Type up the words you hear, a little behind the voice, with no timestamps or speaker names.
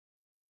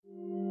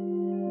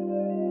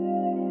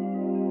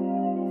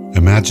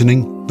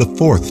Imagining the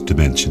fourth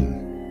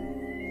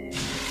dimension.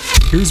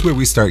 Here's where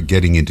we start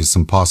getting into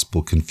some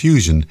possible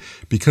confusion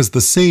because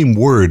the same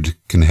word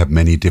can have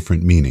many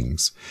different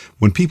meanings.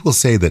 When people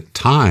say that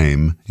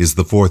time is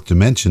the fourth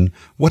dimension,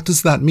 what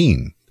does that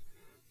mean?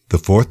 The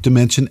fourth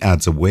dimension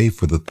adds a way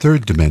for the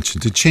third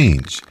dimension to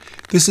change.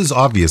 This is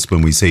obvious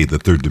when we say the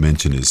third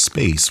dimension is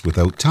space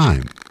without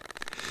time.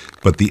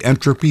 But the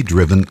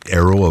entropy-driven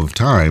arrow of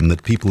time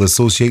that people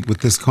associate with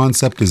this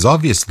concept is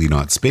obviously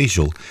not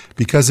spatial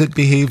because it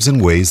behaves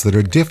in ways that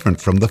are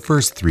different from the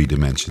first three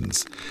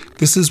dimensions.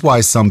 This is why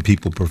some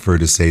people prefer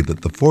to say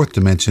that the fourth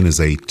dimension is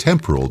a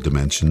temporal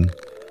dimension,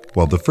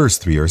 while the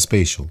first three are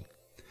spatial.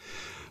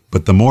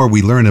 But the more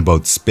we learn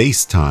about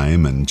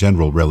space-time and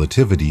general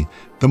relativity,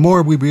 the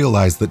more we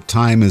realize that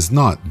time is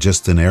not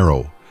just an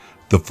arrow.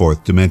 The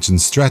fourth dimension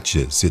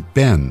stretches, it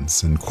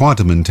bends, and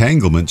quantum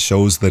entanglement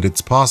shows that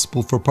it's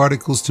possible for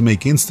particles to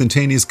make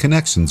instantaneous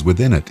connections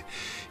within it,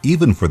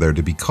 even for there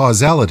to be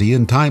causality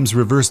in time's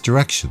reverse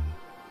direction.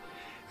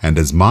 And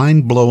as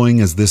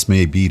mind-blowing as this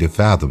may be to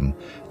fathom,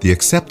 the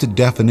accepted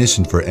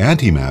definition for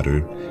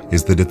antimatter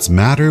is that it's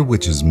matter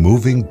which is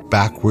moving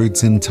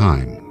backwards in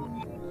time.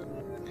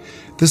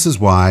 This is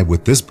why,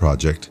 with this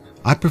project,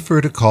 I prefer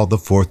to call the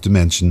fourth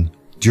dimension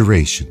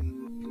duration.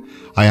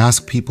 I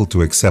ask people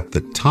to accept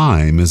that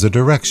time is a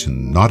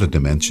direction, not a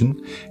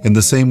dimension, in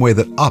the same way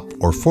that up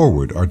or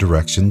forward are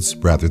directions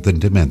rather than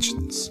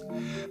dimensions.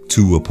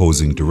 Two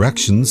opposing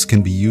directions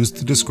can be used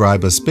to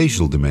describe a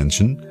spatial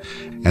dimension,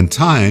 and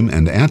time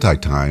and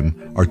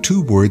anti-time are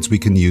two words we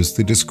can use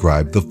to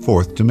describe the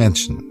fourth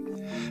dimension.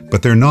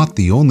 But they're not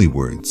the only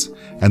words,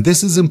 and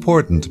this is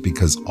important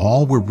because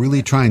all we're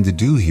really trying to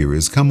do here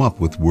is come up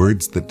with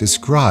words that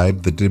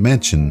describe the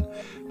dimension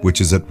which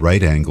is at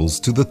right angles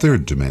to the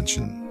third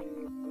dimension.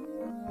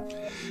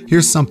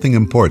 Here's something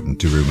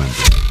important to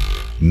remember.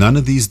 None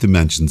of these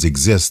dimensions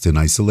exist in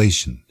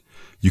isolation.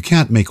 You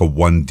can't make a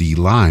 1D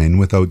line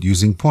without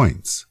using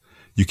points.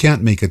 You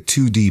can't make a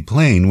 2D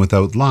plane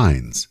without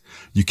lines.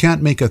 You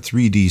can't make a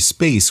 3D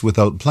space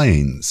without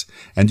planes.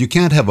 And you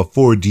can't have a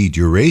 4D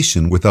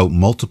duration without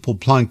multiple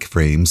Planck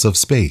frames of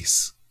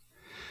space.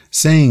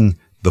 Saying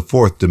the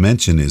fourth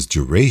dimension is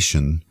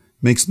duration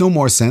makes no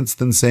more sense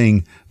than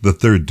saying the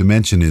third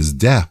dimension is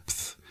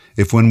depth.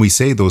 If when we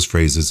say those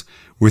phrases,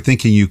 we're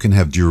thinking you can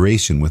have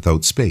duration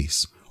without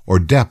space, or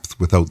depth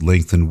without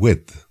length and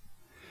width.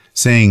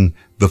 Saying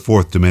the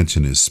fourth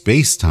dimension is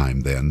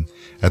space-time, then,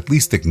 at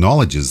least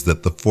acknowledges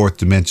that the fourth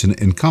dimension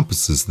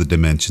encompasses the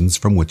dimensions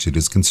from which it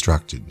is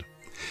constructed,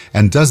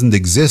 and doesn't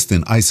exist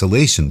in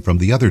isolation from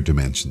the other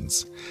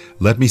dimensions.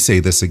 Let me say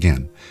this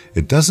again.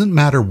 It doesn't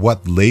matter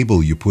what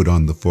label you put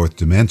on the fourth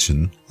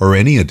dimension, or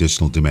any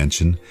additional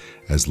dimension,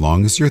 as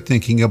long as you're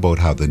thinking about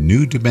how the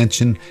new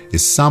dimension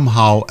is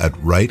somehow at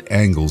right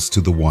angles to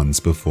the ones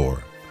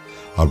before.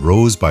 A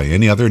rose by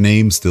any other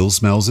name still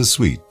smells as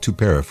sweet, to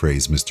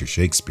paraphrase Mr.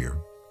 Shakespeare.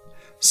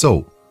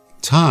 So,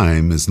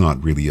 time is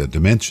not really a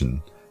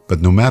dimension, but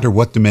no matter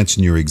what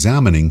dimension you're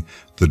examining,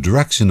 the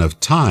direction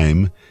of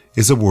time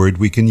is a word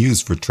we can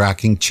use for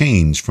tracking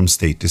change from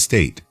state to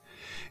state.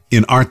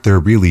 In Aren't There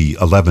Really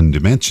 11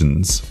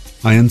 Dimensions,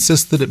 I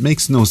insist that it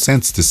makes no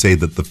sense to say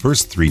that the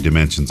first three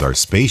dimensions are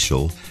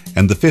spatial,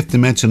 and the fifth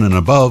dimension and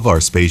above are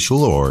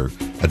spatial or,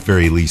 at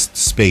very least,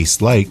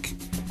 space-like,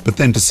 but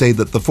then to say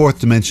that the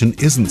fourth dimension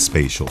isn't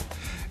spatial.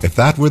 If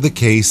that were the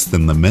case,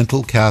 then the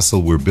mental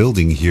castle we're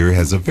building here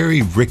has a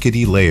very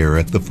rickety layer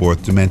at the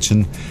fourth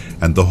dimension,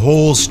 and the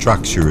whole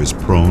structure is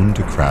prone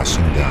to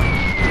crashing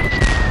down.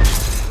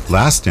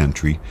 Last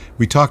entry,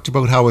 we talked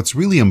about how it's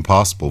really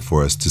impossible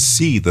for us to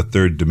see the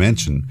third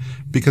dimension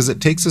because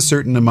it takes a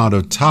certain amount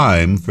of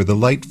time for the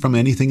light from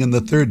anything in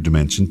the third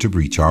dimension to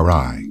reach our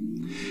eye.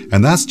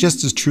 And that's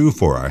just as true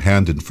for our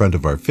hand in front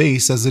of our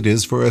face as it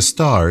is for a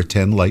star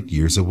 10 light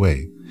years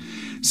away.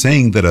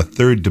 Saying that a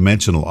third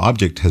dimensional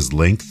object has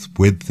length,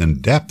 width,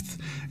 and depth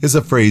is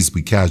a phrase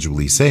we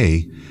casually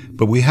say,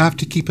 but we have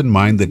to keep in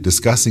mind that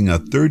discussing a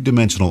third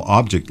dimensional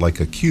object like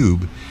a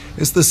cube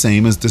is the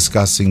same as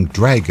discussing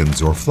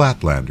dragons or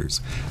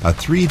flatlanders. A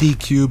 3D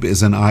cube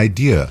is an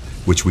idea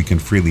which we can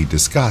freely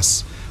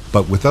discuss,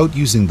 but without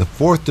using the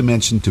fourth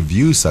dimension to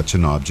view such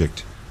an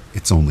object,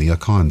 it's only a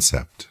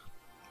concept.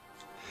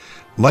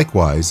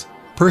 Likewise,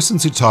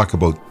 persons who talk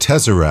about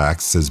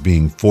tesseracts as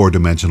being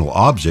four-dimensional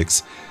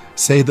objects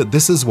say that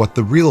this is what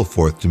the real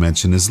fourth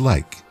dimension is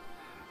like.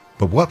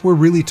 But what we're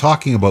really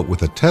talking about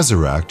with a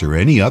tesseract or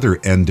any other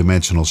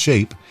n-dimensional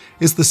shape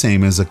is the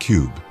same as a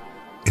cube.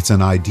 It's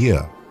an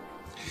idea.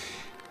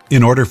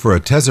 In order for a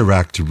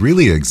tesseract to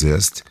really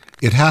exist,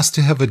 it has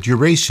to have a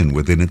duration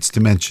within its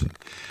dimension.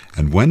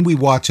 And when we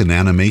watch an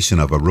animation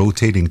of a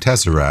rotating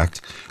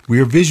tesseract,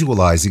 we are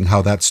visualizing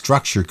how that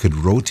structure could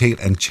rotate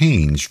and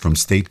change from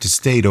state to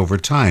state over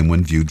time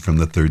when viewed from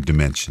the third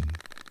dimension.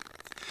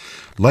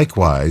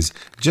 Likewise,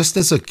 just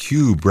as a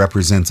cube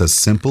represents a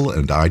simple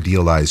and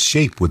idealized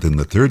shape within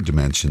the third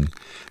dimension,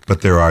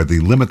 but there are the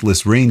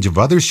limitless range of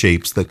other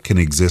shapes that can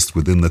exist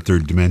within the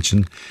third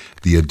dimension,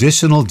 the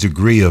additional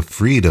degree of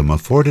freedom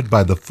afforded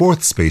by the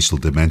fourth spatial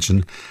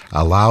dimension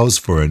allows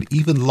for an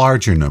even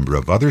larger number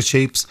of other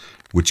shapes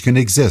which can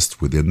exist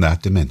within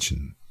that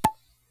dimension.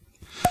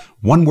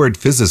 One word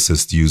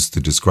physicists use to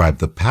describe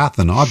the path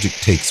an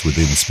object takes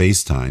within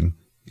space-time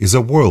is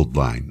a world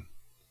line.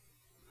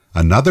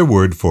 Another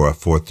word for a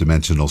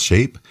fourth-dimensional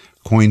shape,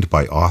 coined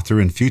by author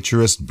and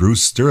futurist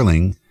Bruce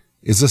Sterling,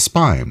 is a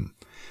spime.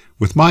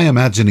 With my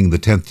Imagining the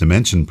 10th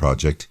Dimension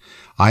project,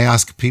 I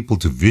ask people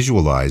to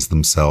visualize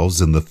themselves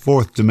in the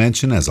fourth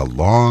dimension as a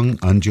long,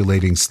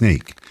 undulating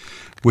snake,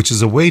 which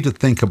is a way to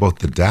think about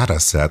the data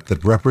set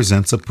that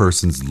represents a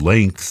person's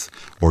length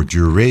or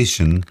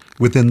duration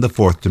within the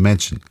fourth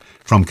dimension,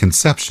 from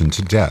conception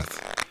to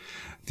death.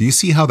 Do you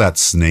see how that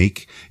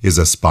snake is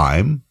a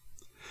spime?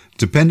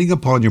 Depending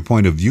upon your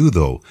point of view,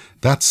 though,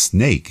 that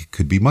snake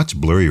could be much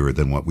blurrier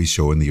than what we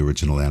show in the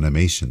original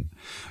animation.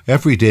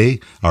 Every day,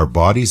 our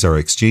bodies are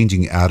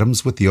exchanging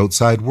atoms with the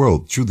outside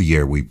world through the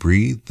air we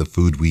breathe, the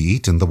food we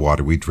eat, and the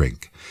water we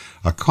drink.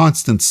 A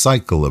constant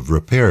cycle of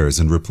repairs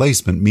and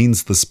replacement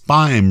means the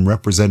spime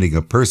representing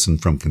a person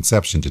from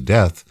conception to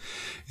death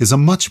is a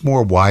much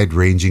more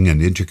wide-ranging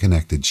and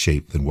interconnected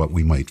shape than what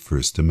we might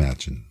first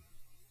imagine.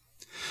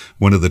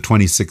 One of the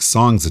 26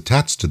 songs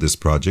attached to this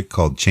project,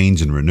 called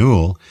Change and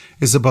Renewal,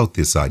 is about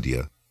this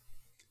idea.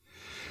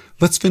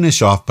 Let's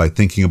finish off by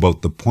thinking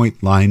about the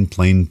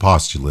point-line-plane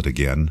postulate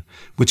again,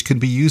 which can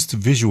be used to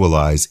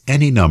visualize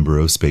any number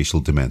of spatial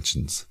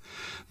dimensions.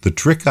 The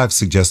trick I've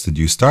suggested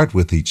you start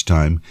with each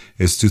time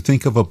is to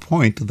think of a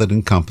point that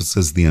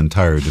encompasses the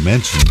entire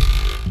dimension,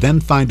 then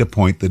find a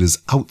point that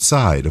is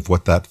outside of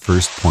what that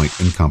first point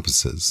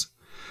encompasses.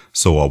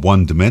 So a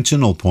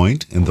one-dimensional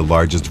point, in the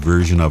largest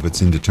version of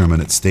its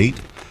indeterminate state,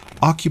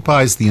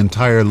 occupies the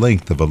entire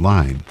length of a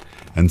line,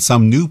 and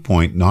some new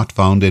point not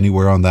found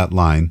anywhere on that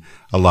line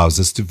allows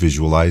us to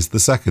visualize the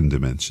second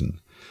dimension.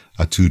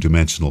 A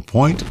two-dimensional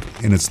point,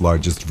 in its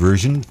largest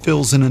version,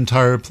 fills an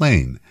entire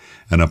plane,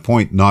 and a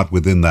point not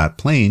within that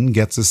plane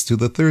gets us to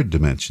the third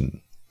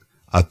dimension.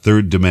 A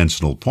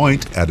third-dimensional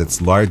point, at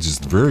its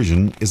largest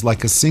version, is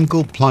like a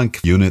single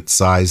Planck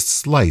unit-sized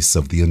slice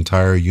of the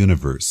entire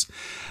universe,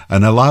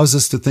 and allows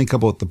us to think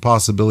about the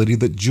possibility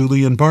that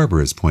Julian Barber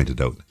has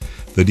pointed out,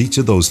 that each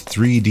of those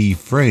 3D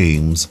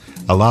frames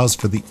allows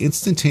for the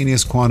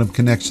instantaneous quantum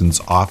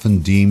connections often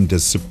deemed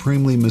as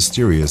supremely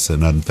mysterious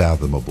and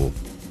unfathomable.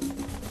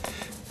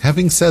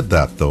 Having said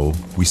that, though,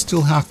 we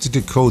still have to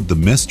decode the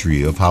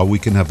mystery of how we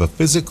can have a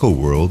physical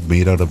world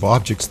made out of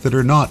objects that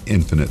are not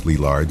infinitely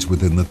large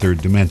within the third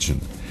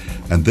dimension.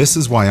 And this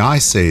is why I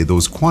say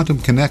those quantum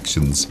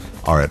connections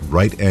are at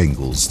right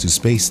angles to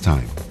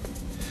space-time.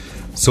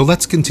 So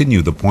let's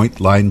continue the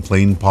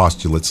point-line-plane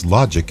postulate's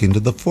logic into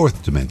the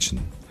fourth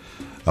dimension.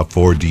 A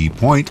 4D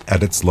point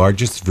at its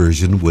largest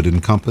version would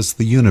encompass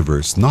the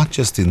universe not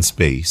just in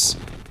space,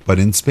 but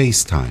in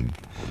space-time.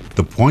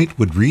 The point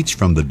would reach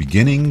from the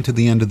beginning to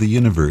the end of the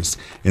universe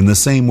in the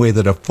same way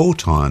that a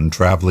photon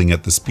traveling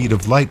at the speed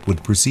of light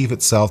would perceive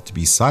itself to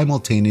be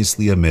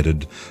simultaneously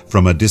emitted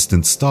from a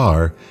distant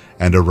star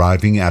and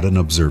arriving at an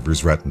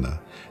observer's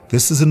retina.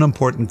 This is an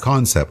important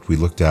concept we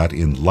looked at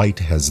in Light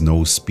Has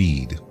No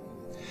Speed.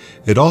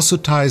 It also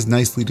ties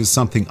nicely to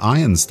something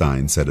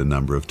Einstein said a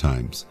number of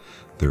times.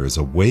 There is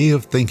a way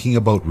of thinking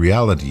about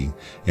reality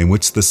in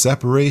which the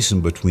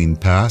separation between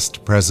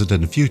past, present,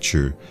 and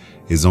future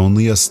is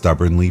only a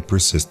stubbornly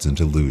persistent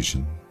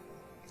illusion.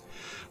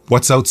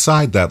 What's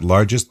outside that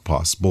largest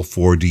possible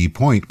 4D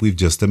point we've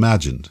just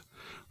imagined?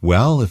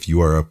 Well, if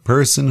you are a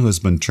person who has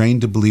been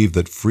trained to believe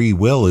that free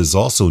will is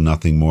also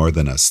nothing more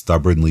than a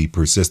stubbornly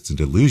persistent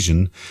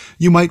illusion,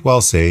 you might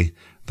well say,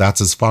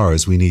 that's as far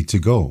as we need to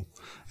go.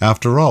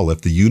 After all,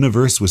 if the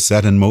universe was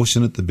set in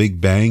motion at the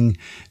Big Bang,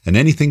 and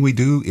anything we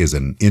do is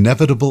an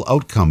inevitable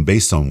outcome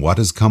based on what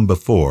has come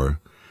before,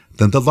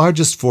 then the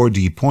largest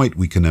 4D point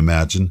we can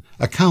imagine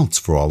accounts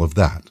for all of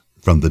that,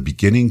 from the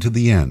beginning to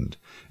the end,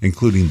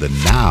 including the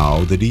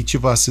now that each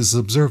of us is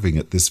observing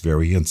at this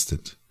very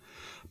instant.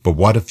 But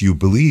what if you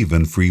believe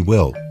in free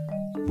will?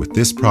 With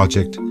this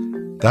project,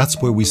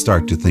 that's where we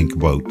start to think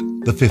about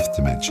the fifth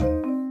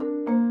dimension.